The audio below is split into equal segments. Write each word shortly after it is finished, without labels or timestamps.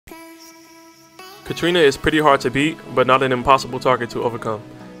Katrina is pretty hard to beat, but not an impossible target to overcome.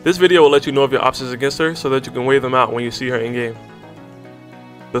 This video will let you know of your options against her so that you can weigh them out when you see her in game.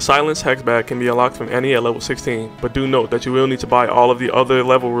 The Silence Hex Bag can be unlocked from Annie at level 16, but do note that you will need to buy all of the other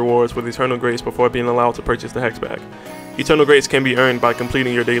level rewards with Eternal Grace before being allowed to purchase the Hex Bag. Eternal Grace can be earned by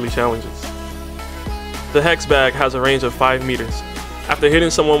completing your daily challenges. The Hex Bag has a range of 5 meters. After hitting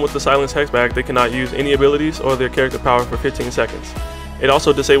someone with the Silence Hex Bag, they cannot use any abilities or their character power for 15 seconds. It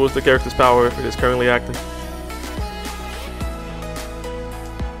also disables the character's power if it is currently active.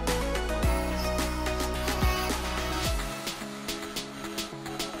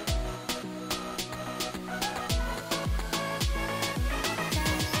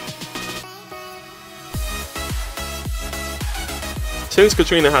 Since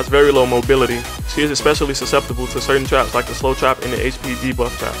Katrina has very low mobility, she is especially susceptible to certain traps like the slow trap and the HP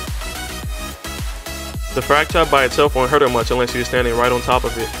debuff trap. The frag trap by itself won't hurt her much unless she is standing right on top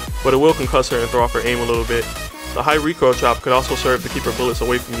of it, but it will concuss her and throw off her aim a little bit. The high recoil trap could also serve to keep her bullets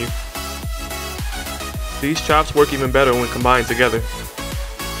away from you. These traps work even better when combined together.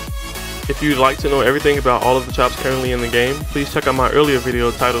 If you'd like to know everything about all of the traps currently in the game, please check out my earlier video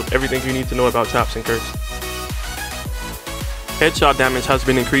titled Everything You Need to Know About Traps and Curse. Headshot damage has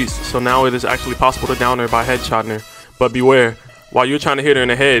been increased, so now it is actually possible to down her by headshotting her. But beware, while you're trying to hit her in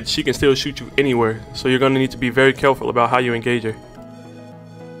the head, she can still shoot you anywhere, so you're going to need to be very careful about how you engage her.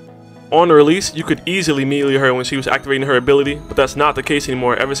 On the release, you could easily melee her when she was activating her ability, but that's not the case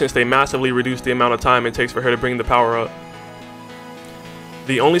anymore ever since they massively reduced the amount of time it takes for her to bring the power up.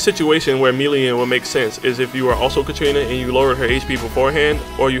 The only situation where meleeing will make sense is if you are also Katrina and you lowered her HP beforehand,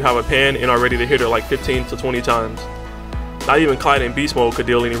 or you have a pan and are ready to hit her like 15 to 20 times. Not even Clyde in beast mode could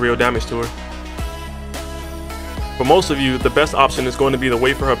deal any real damage to her. For most of you, the best option is going to be to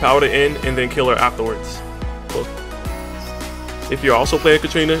wait for her power to end and then kill her afterwards. If you're also playing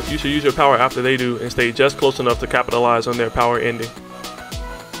Katrina, you should use your power after they do and stay just close enough to capitalize on their power ending.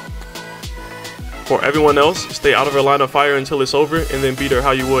 For everyone else, stay out of her line of fire until it's over and then beat her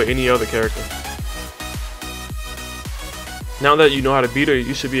how you would any other character. Now that you know how to beat her,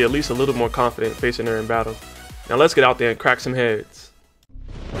 you should be at least a little more confident facing her in battle. Now let's get out there and crack some heads.